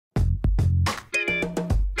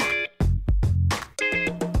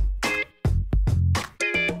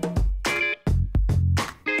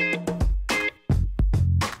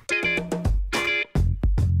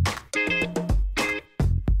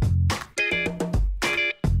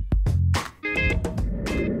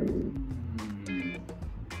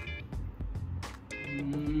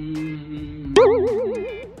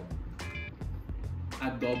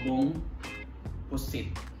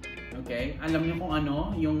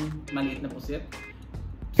maliit na pusit.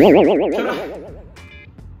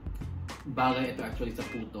 Bagay ito actually sa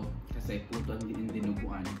puto. Kasi puto ang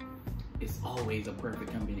dinuguan is always a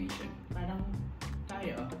perfect combination. Parang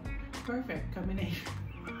tayo. Perfect combination.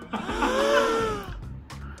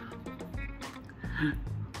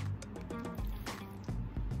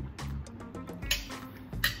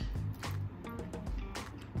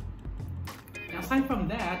 Aside from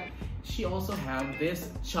that, she also have this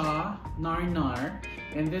cha nar,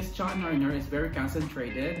 and this cha nar is very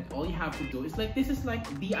concentrated. All you have to do is like, this is like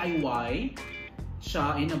DIY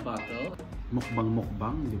cha in a bottle.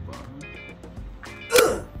 Mukbang, di ba?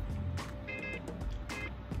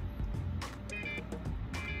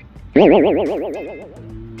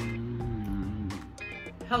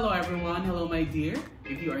 Hello everyone, hello my dear.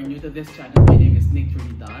 If you are new to this channel, my name is Nick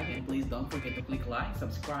Trinidad, and please don't forget to click like,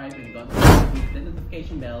 subscribe, and don't forget to hit the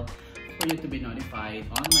notification bell for you to be notified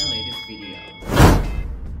on my latest videos.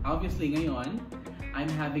 Obviously ngayon, I'm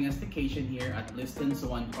having a staycation here at Liston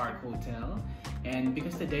Swan Park Hotel, and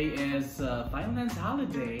because today is Thailand's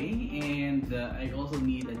holiday, and I also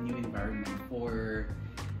need a new environment for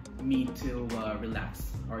me to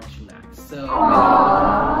relax or chillax. So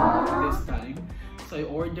this time, so I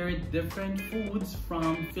ordered different foods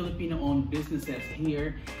from Filipino-owned businesses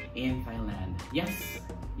here in Thailand. Yes,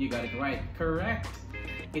 you got it right. Correct.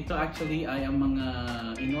 Ito actually ay ang mga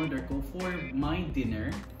in-order ko for my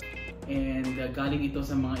dinner. And galing ito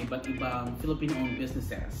sa mga iba't ibang Filipino-owned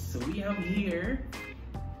businesses. So we have here,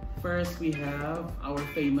 first we have our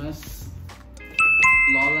famous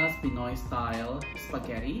Lola's Pinoy style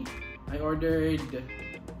spaghetti. I ordered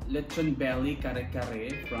lechon belly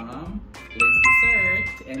kare-kare from Alin's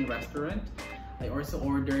Dessert and Restaurant. I also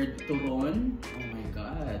ordered turon. Oh my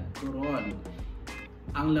god, turon.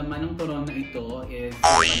 Ang laman ng turon na ito is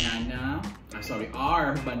banana,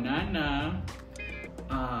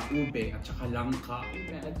 ube at saka langka.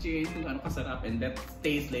 Imagine kung ano kasarap, and that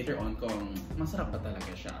taste later on kung masarap ba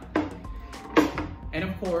talaga siya. And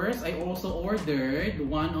of course, I also ordered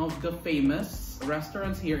one of the famous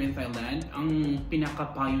restaurants here in Thailand, ang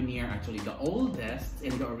pinaka-pioneer actually, the oldest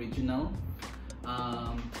and the original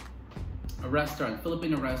restaurant,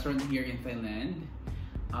 Filipino restaurant here in Thailand,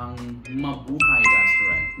 ang Mabuhay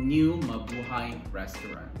Restaurant, New Mabuhay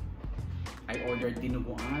Restaurant. I ordered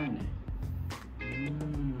dinuguan.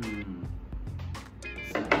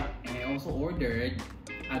 So, and I also ordered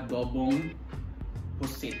adobong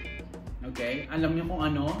pusit. Okay? Alam niyo kung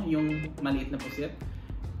ano yung maliit na pusit?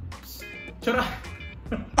 Chara!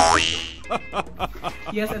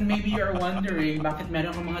 Yes, and maybe you're wondering bakit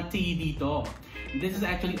meron akong mga tea dito. This is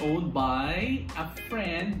actually owned by a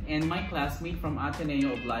friend and my classmate from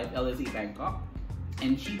Ateneo of Life, LSE Bangkok.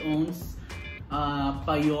 And she owns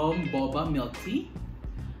Payom Boba Milk Tea.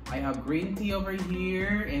 I have green tea over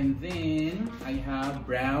here, and then I have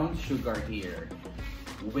brown sugar here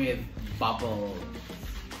with bubbles.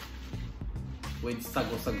 With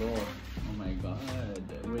sago-sago. Oh my god.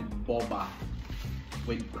 With boba.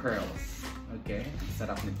 With pearls. Okay? Ang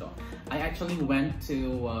sarap nito. I actually went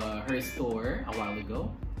to her store a while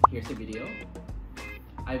ago. Here's the video.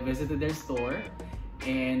 I visited their store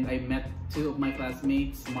and I met two of my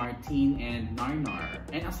classmates, Martin and Narnar.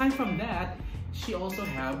 And aside from that, she also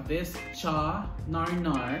have this cha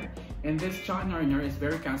narnar, and this cha narnar is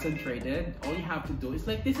very concentrated. All you have to do is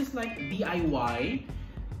like, this is like DIY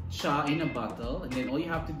cha in a bottle, and then all you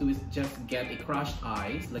have to do is just get a crushed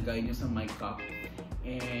ice, lagay nyo sa my cup,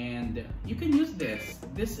 and you can use this.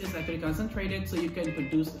 This is actually concentrated, so you can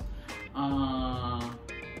produce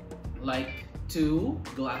like 2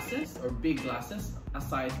 glasses or big glasses as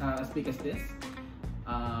big as this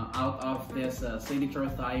out of this signature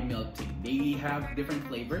Thai milk tea. They have different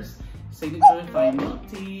flavors. Signature Thai milk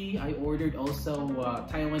tea. I ordered also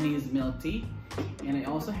Taiwanese milk tea, and I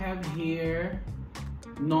also have here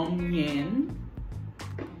Nom Yen.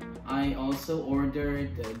 I also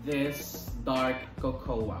ordered this dark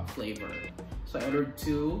cocoa flavor. So I ordered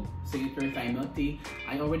 2 signature Thai milk tea.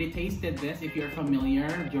 I already tasted this, if you're familiar,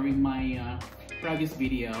 during my previous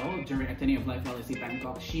video, during Ateneo of Life LSE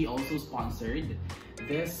Bangkok. She also sponsored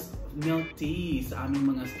this milk tea sa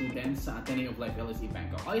aming mga students sa Ateneo of Life LSE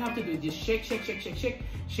Bangkok. All you have to do is just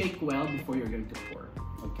shake well before you're going to pour.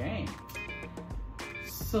 Okay?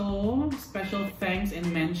 So, special thanks and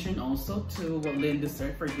mention also to Alin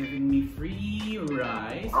Dessert for giving me free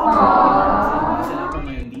rice. Isa pa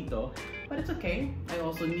ngayon dito. But it's okay. I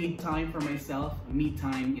also need time for myself. Me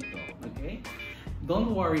time ito. Okay?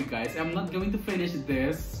 Don't worry guys. I'm not going to finish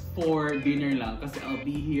this for dinner lang kasi I'll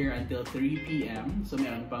be here until 3 p.m. So,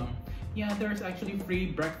 meron pang, yeah, there's actually free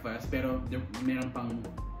breakfast pero meron pang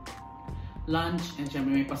lunch, and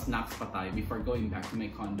syempre may pa-snacks pa tayo before going back to my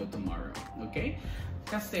condo tomorrow. Okay?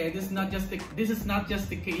 Kasi this is not just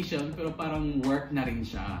staycation, pero parang work na rin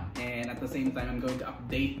siya. And at the same time, I'm going to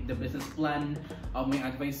update the business plan of my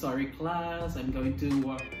advisory class. I'm going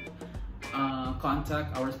to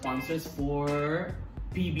contact our sponsors for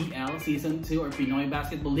PBL Season 2 or Pinoy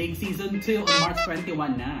Basketball League Season 2 on March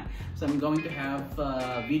 21 na. So I'm going to have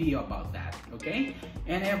a video about that, okay?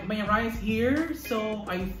 And I have my rice here, so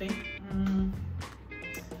I think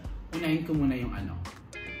unahin ko muna yung ano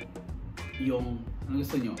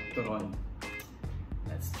gusto nyo? Turon.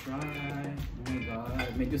 Let's try. Oh my god,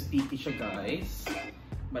 medyo sticky siya guys,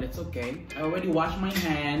 but it's okay. I already washed my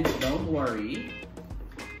hands, don't worry.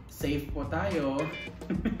 Safe po tayo.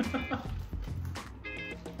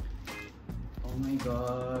 Oh my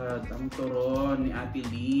god, ang turon ni Ate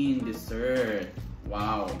Lin dessert.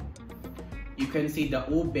 Wow. You can see the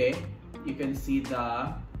ube, you can see the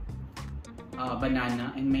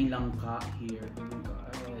banana, and may langka here. Oh my god.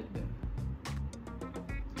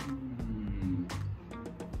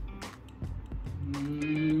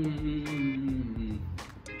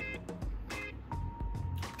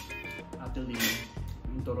 Ate Lin,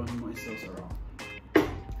 ang turon mo is so sarap.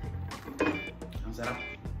 Ang sarap.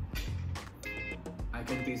 I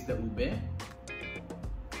can taste the ube,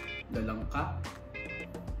 the langka,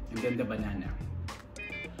 and then the banana.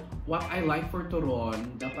 What I like for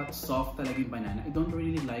turon, dapat soft talaga yung banana. I don't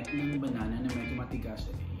really like ng banana na medyo matigas.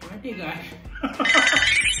 Matigas!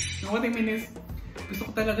 What I mean is, gusto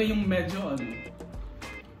ko talaga yung medyo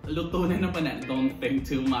luto na ng banana. Don't think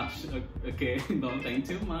too much, okay? Don't think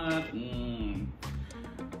too much.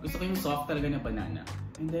 Gusto ko yung soft talaga na banana.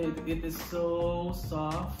 And then it is so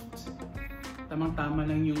soft. Tamang-tama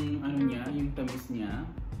lang yung niya, yung tamis niya.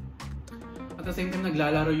 At the same time,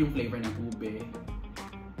 naglalaro yung flavor ng ube,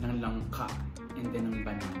 ng langka, and then ng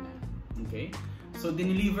banana. Okay? So,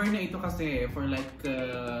 dineliver na ito kasi for like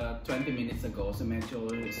 20 minutes ago. So, medyo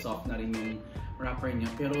soft na rin yung wrapper niya.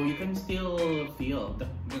 Pero you can still feel the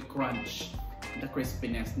crunch, the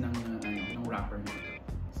crispiness ng wrapper niya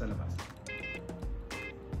sa labas.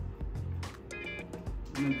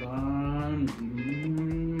 Oh my god!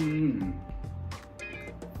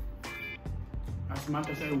 As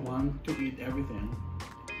much as I want to eat everything,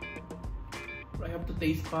 but I have to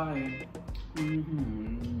taste pie. Oh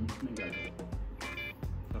my god.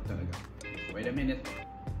 Sarap talaga. Wait a minute.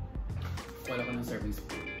 Wala ko ng serving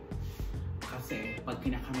spoon. Kasi pag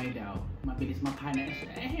kinakamay daw, mabilis mapanis.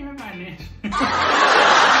 Mapanis.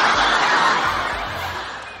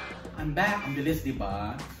 I'm back. Ang bilis,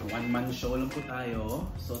 diba? One-man show lang po tayo.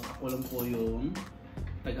 So ako lang po yung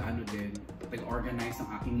taga-organize ng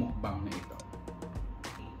aking mukbang na ito.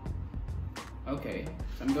 Okay,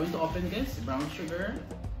 so I'm going to open this brown sugar.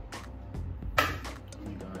 Oh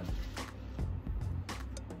my god.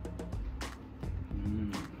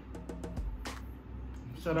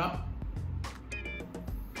 Sarap.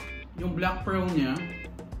 Yung black pearl niya,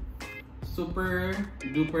 super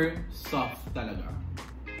duper soft talaga.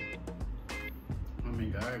 Oh my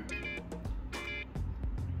god.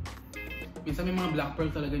 Minsan may mga black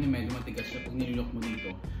pearl talaga na medyo matigas siya pag nilulok mo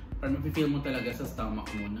dito. Parang mapifeel mo talaga sa stomach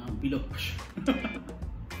mo na bilog pa siya.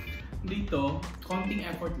 Dito, konting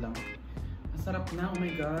effort lang. Masarap na, oh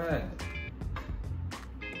my god.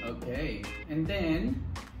 Okay, and then,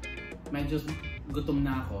 medyo gutom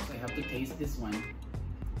na ako, so I have to taste this one.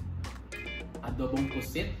 Adobong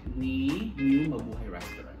pusit ni New Mabuhay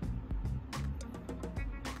Restaurant.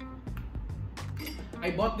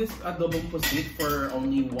 I bought this adobong pusit for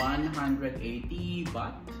only 180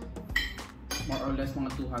 baht. More or less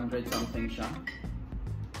mga 200 something siya.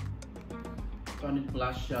 200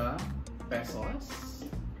 plus siya pesos.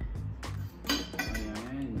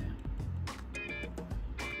 Ayan.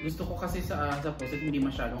 Gusto ko kasi sa pusit hindi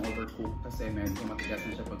masyadong overcook kasi medyo matigas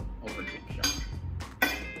na siya pag overcook siya.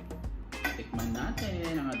 Tikman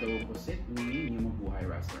natin ang adobong pusit ni New Mabuhay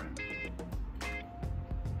Restaurant.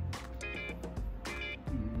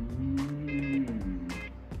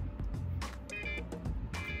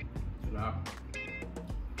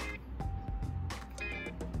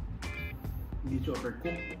 Hindi siya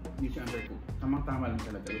overcook, hindi siya undercook. Tamang-tama lang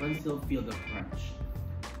talaga. You can still feel the crunch.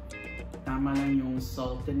 Tama lang yung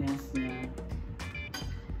saltiness niya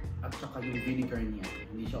at saka yung vinegar niya.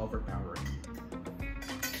 Hindi siya overpowering.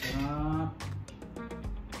 Sarap!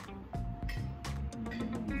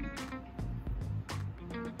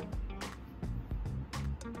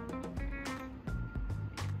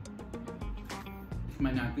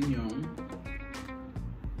 Tikman natin yung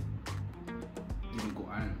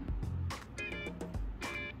dinuguan.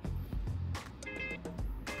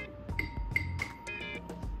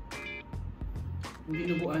 Yung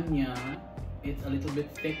dinuguan niya, it's a little bit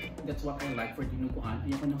thick. That's what I like for dinuguan.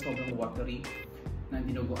 Ayoko ng sobrang watery na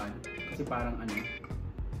dinuguan. Kasi parang ano,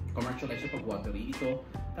 commercialize siya pag watery. Ito,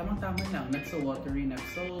 tamang-tama lang. Not so watery, not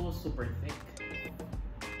so super thick.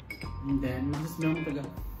 And then, masasmell mo talaga.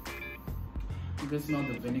 You can smell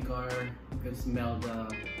the vinegar. You can smell the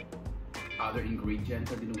other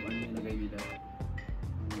ingredients sa dinuguan niya nilagay nila.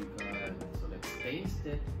 Oh my god. So let's taste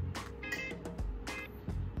it.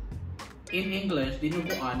 In English,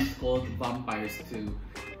 dinuguan is called vampire stew.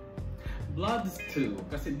 Blood stew.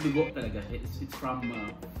 Kasi dugo talaga. It's from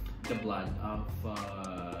the blood of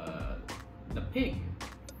the pig.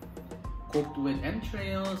 Cooked with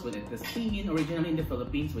entrails, with intestine. Originally in the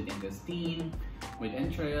Philippines, with intestine, with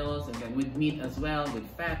entrails, and then with meat as well, with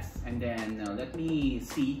fats. And then let me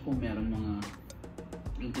see kung meron mga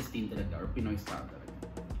intestine talaga or Pinoy style talaga.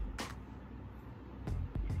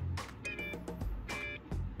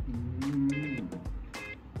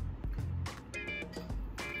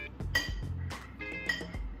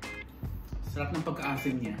 Sarap ng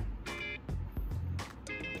pagkaasim niya.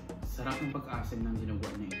 Sarap ng pagkaasim ng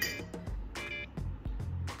dinuguan niya ito.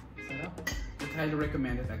 Sarap. I highly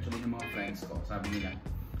recommend it actually ng mga friends ko. Sabi nila,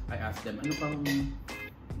 I asked them, ano pang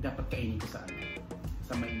dapat kainin ko sa ano?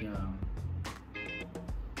 Sa may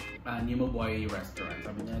Nemo Boy restaurant.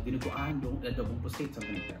 Sabi niya, dinuguan, adobong pusit,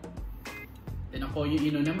 something like that. Then ako,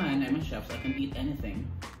 you know naman, I'm a chef, so I can eat anything.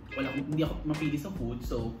 Hindi ako mapili sa food,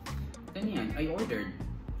 so ganyan, I ordered.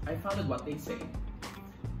 I followed what they say.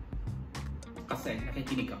 Kasi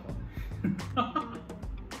nakikinig ako.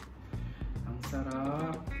 Ang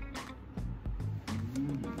sarap.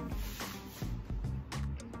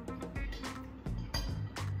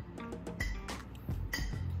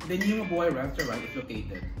 The Nemo Boy restaurant is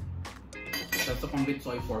located sa Sukhumvit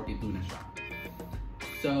Soy 42 na siya.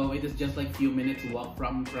 So it is just like few minutes walk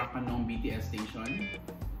from Prakanong BTS station.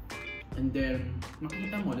 And then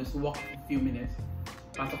makikita mo, just walk a few minutes.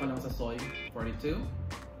 Pasok ka lang sa Soy 42.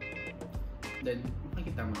 Then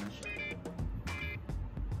makikita mo na siya.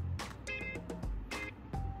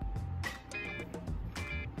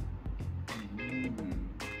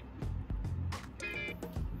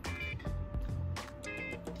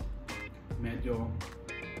 Medyo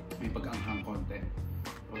may pag-anghang konti.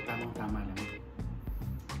 O tamang-tama lang.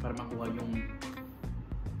 Para makuha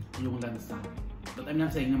yung lansa. But I'm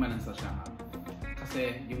not saying naman lansa siya.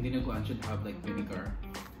 Kasi yung dinuguan should have like vinegar,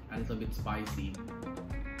 a little bit spicy.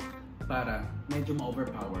 Para medyo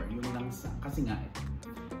ma-overpower yung lansa. Kasi nga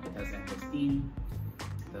it has intestine,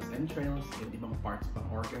 it has entrails, yung ibang parts pa,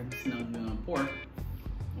 organs ng pork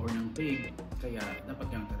or ng pig. Kaya dapat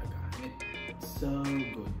yan talaga. It's so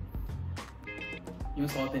good. Yung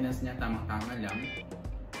saltiness niya tamang-tama lang.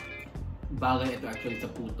 Bagay ito actually sa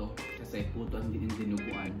puto. Kasi puto ang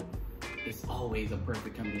dinuguan is always a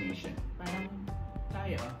perfect combination. Parang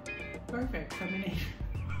tayo, perfect combination.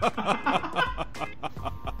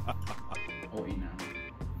 Ina.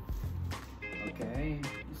 Okay.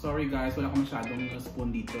 Sorry guys, wala ko masyadong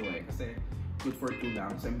spoon dito kasi good for 2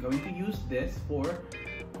 lang. So I'm going to use this for,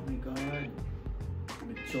 oh my god,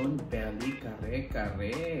 lechon belly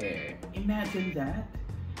kare-kare. Imagine that.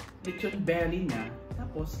 Lechon belly na,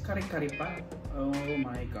 tapos kare-kare pa. Oh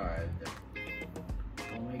my god.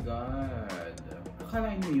 Oh my god.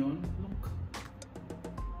 Akalain mo yun? Look.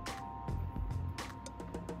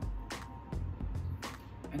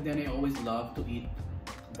 And then I always love to eat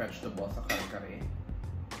vegetables sa kare-kare.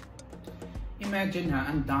 Imagine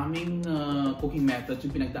ha, ang daming cooking methods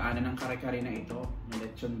yung pinagdaanan ng kare-kare na ito. Yung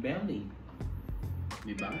lechon belly.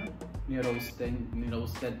 Diba?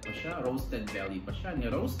 Ni-roasted pa siya. Roasted belly pa siya.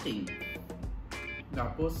 Ni-roasting.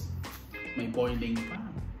 Tapos, may boiling pa.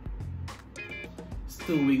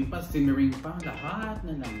 Stewing pa, simmering pa. Lahat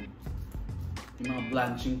na lang. Yung mga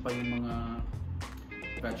blanching pa yung mga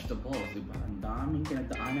vegetables. Diba? Ang daming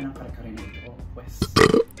pinagdaanan ng kare-kare na ito. Pues,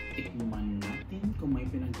 tikman natin kung may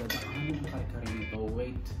pinagdaanan ng kare-kare na ito.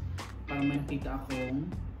 Wait. Parang may nakita akong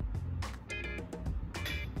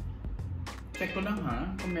check ko lang ha,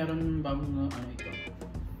 kung meron bang, ano ito,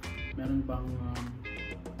 meron bang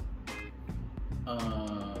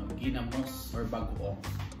ginamos or bagoong.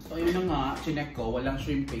 So yun na nga, chinek ko, walang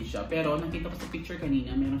shrimp paste siya. Pero nakita ko sa picture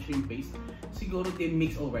kanina, meron shrimp paste. Siguro din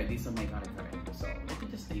mix already sa may kare-kare. So, let me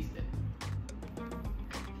just taste it.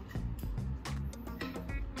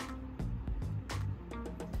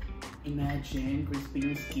 Imagine, crispy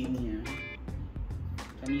yung skin niya.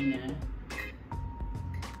 Kanina.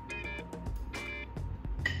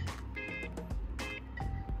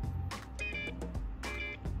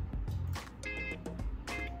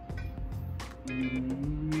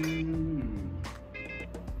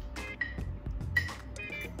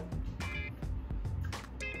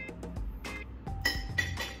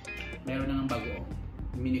 Meron na ng bagoong.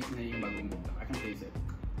 Minix na yung bagoong nito. I can taste it.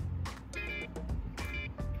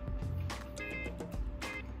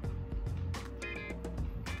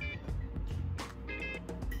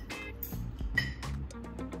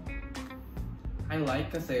 I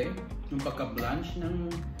like kasi yung pagka-blanch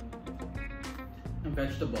ng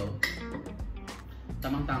vegetable.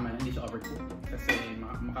 Tamang-tama, hindi siya overcooked. Kasi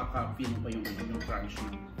makaka-feel mo pa yung crunch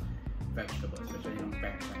ng vegetable, especially yung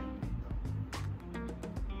pechay.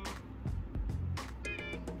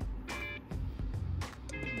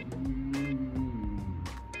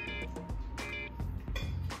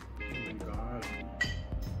 Oh my God.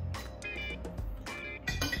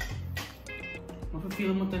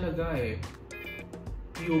 Mafe-feel mo talaga eh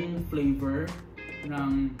yung flavor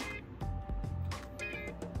ng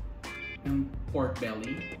pork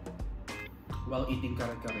belly while eating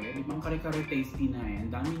kare-kare. Di ba ang kare-kare tasty na eh.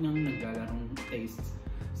 Ang dami nang naglalarong taste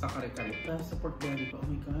sa kare-kare. Plus sa pork belly pa, oh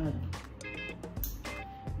my God.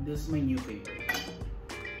 This is my new favorite.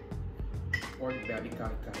 Pork belly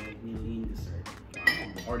kare-kare ni Alin dessert.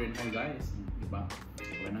 Wow. Order na guys. Di ba?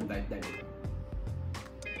 Wala nang diet-diet ito.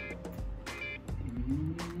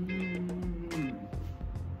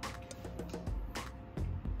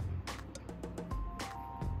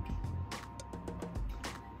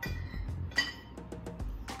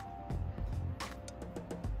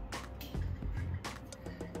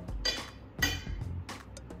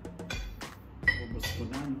 Ubus ko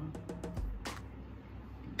na, no?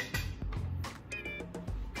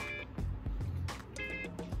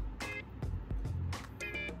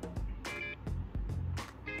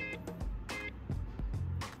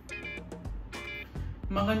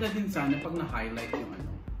 Maganda din sana pag na-highlight yung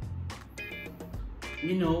ano.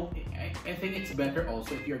 You know, I think it's better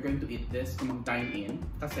also if you're going to eat this kung mag-time in.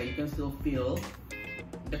 Kasi you can still feel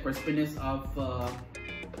the crispiness of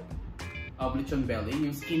lechon belly,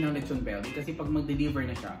 yung skin ng lechon belly. Kasi pag mag-deliver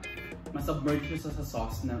na siya, masubmerge siya sa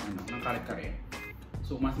sauce ng kare-kare.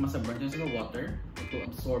 So mas masubmerge siya sa water to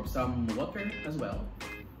absorb some water as well.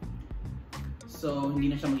 So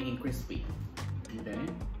hindi na siya magiging crispy. Okay?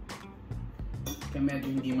 Kaya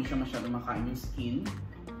medyo hindi mo siya masyado makain yung skin.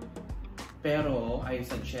 Pero I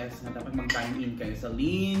suggest na dapat mag-time in kayo sa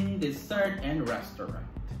Alin Dessert and Restaurant.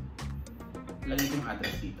 Lagay ko yung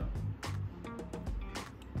address dito.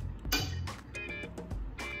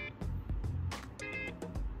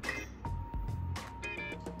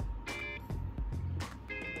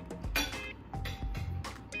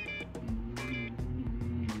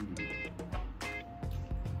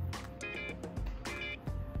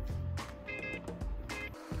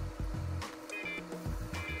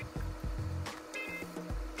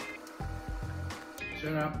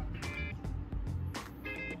 Sarap.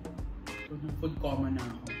 So, food coma na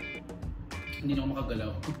ako. Hindi na ako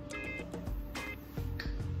makagalaw.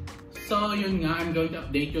 So, yun nga. I'm going to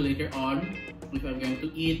update you later on if I'm going to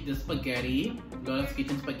eat the spaghetti, Lola's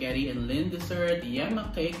Kitchen Spaghetti and Alin Dessert, Yema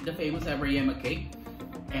Cake, the famous ever Yema Cake.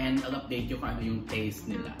 And I'll update you kung ano yung taste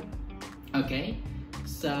nila. Okay?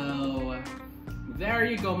 So, there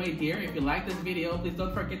you go, my dear. If you like this video, please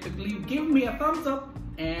don't forget to give me a thumbs up.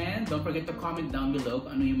 And don't forget to comment down below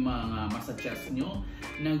kung ano yung mga masuggest nyo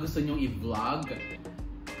na gusto nyo i-vlog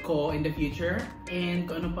ko in the future. And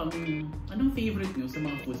kung anong favorite nyo sa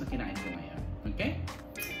mga foods na kinain ko ngayon. Okay?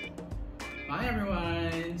 Bye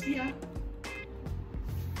everyone! See ya!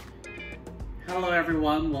 Hello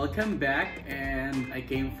everyone! Welcome back! And I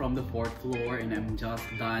came from the 4th floor and I'm just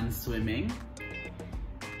done swimming.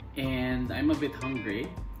 And I'm a bit hungry.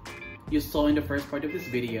 You saw in the first part of this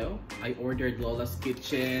video, I ordered Lola's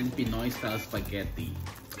Kitchen Pinoy style spaghetti.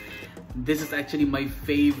 This is actually my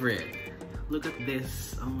favorite. Look at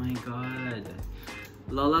this, oh my God.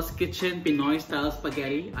 Lola's Kitchen Pinoy style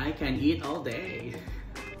spaghetti, I can eat all day.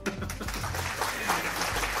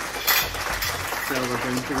 So we're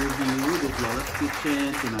going to review this Lola's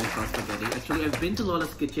Kitchen Pinoy style spaghetti. Actually, I've been to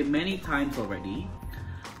Lola's Kitchen many times already,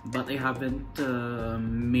 but I haven't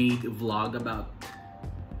made a vlog about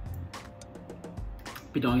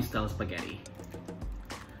Pinoy style spaghetti.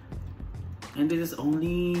 And this is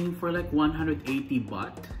only for like 180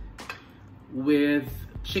 baht with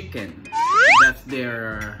chicken. That's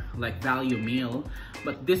their like value meal.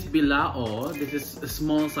 But this bilao, this is a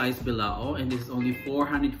small size bilao, and this is only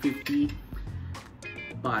 450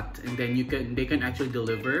 baht. And then they can actually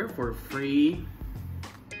deliver for free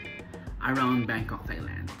around Bangkok,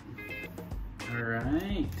 Thailand. All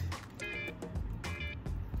right.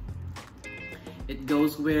 It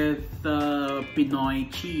goes with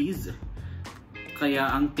Pinoy cheese.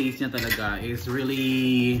 Kaya ang taste niya talaga is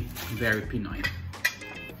really very Pinoy.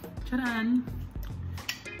 Charan!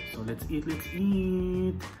 So let's eat, let's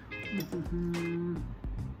eat! It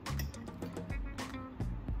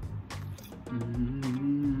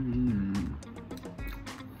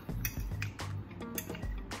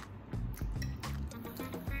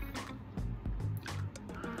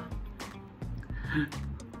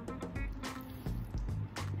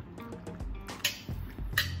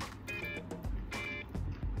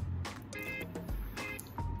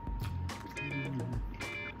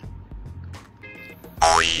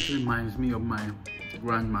reminds me of my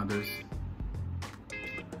grandmother's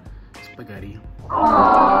spaghetti.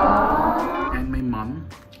 And my mom,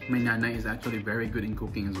 my nana, is actually very good in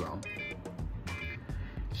cooking as well.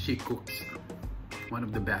 She cooks one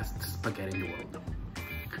of the best spaghetti in the world.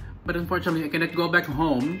 But unfortunately, I cannot go back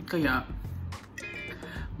home, kaya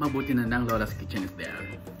mabuti na lang Lola's Kitchen is there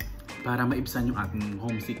para maibsan yung ating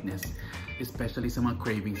homesickness, especially sa mga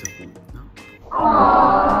cravings of food. No?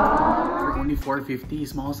 For only $4.50,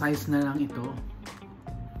 small size na lang ito.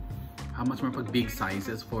 How much more pag big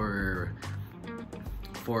sizes for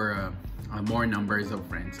more numbers of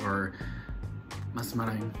friends or mas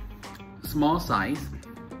maraming small size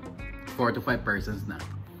 4 to 5 persons na.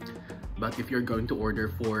 But if you're going to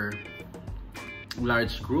order for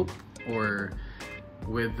large group or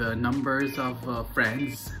with numbers of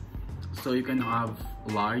friends, so you can have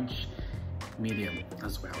large, medium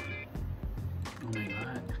as well. Oh my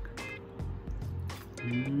god.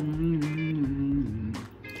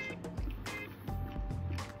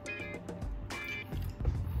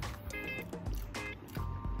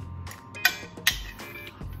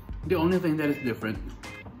 The only thing that is different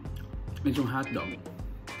is yung hotdog.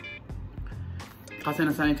 Kasi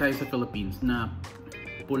nasanay tayo sa Philippines na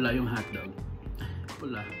pula yung hotdog.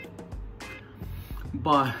 Pula.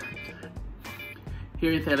 But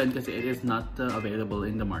here in Thailand kasi it is not available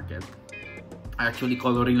in the market. Actually,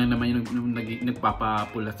 coloring lang naman yung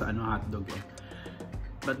nagpapapula sa hotdog eh.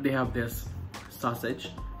 But they have this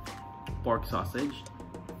sausage, pork sausage.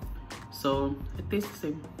 So, it tastes the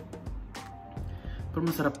same. Pero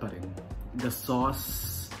masarap pa rin. The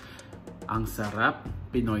sauce, ang sarap,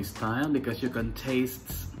 Pinoy style, because you can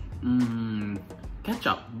taste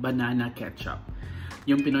ketchup, banana ketchup.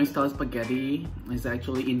 Yung Pinoy style spaghetti is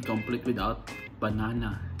actually incomplete without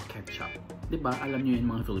banana ketchup. Diba? Alam nyo yun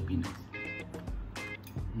mga Filipinos.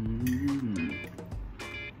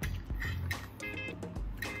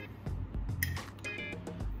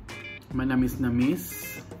 Manamis-namis,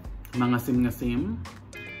 mangasim-ngasim.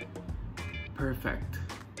 Perfect.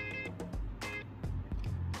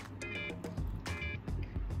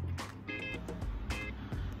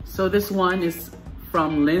 So this one is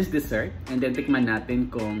from Lin's Dessert, and then tikman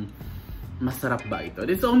natin kung masarap ba ito.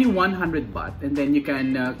 This is only 100 baht, and then you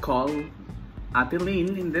can call Ate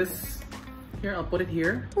Lin in this. Here, I'll put it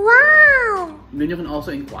here. Wow! Then you can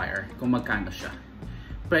also inquire kung magkano siya.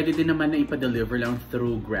 Pwede din naman na ipa-deliver lang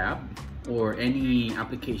through Grab or any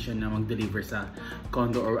application na mag-deliver sa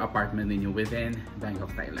condo or apartment ninyo within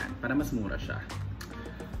Bangkok, Thailand para mas mura siya.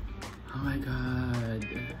 Oh my god.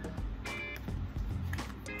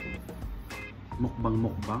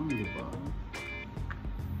 Mukbang, di ba?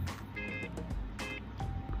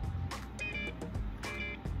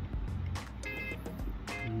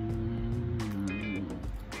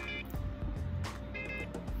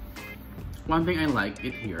 One thing I like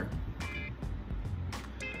it here.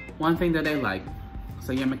 One thing that I like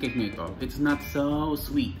sa yama cake nito, it's not so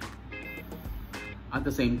sweet. At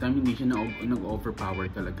the same time, hindi siya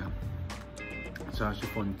nag-overpower talaga sa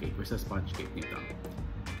chiffon cake or sa sponge cake nito.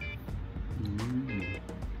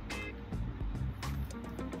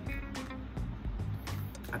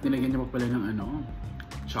 At nilagyan niya pa pala ng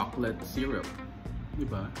chocolate syrup.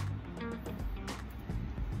 Diba?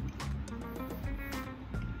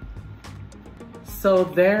 So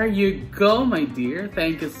there you go, my dear.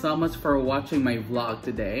 Thank you so much for watching my vlog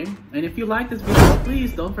today. And if you like this video,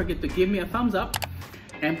 please don't forget to give me a thumbs up.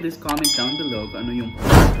 And please comment down below kung ano yung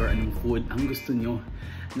product or anong food ang gusto nyo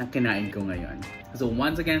na kinain ko ngayon. So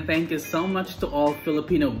once again, thank you so much to all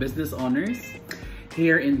Filipino business owners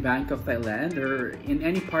here in Bangkok, Thailand, or in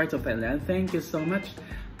any parts of Thailand. Thank you so much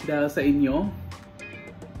dahil sa inyo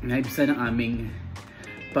naibsan ang aming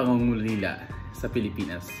pangungulila sa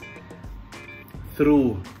Pilipinas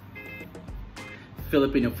through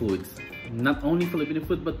Filipino foods. Not only Filipino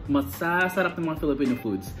food, but masasarap ng mga Filipino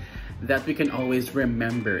foods that we can always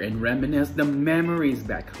remember and reminisce the memories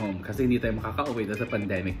back home kasi hindi tayo makaka-uwi sa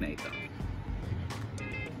pandemic na ito.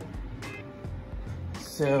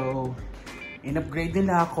 So, in-upgrade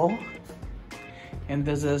nila ako. And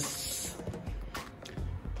this is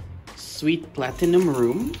Sweet Platinum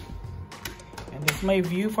Room. And this is my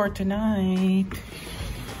view for tonight.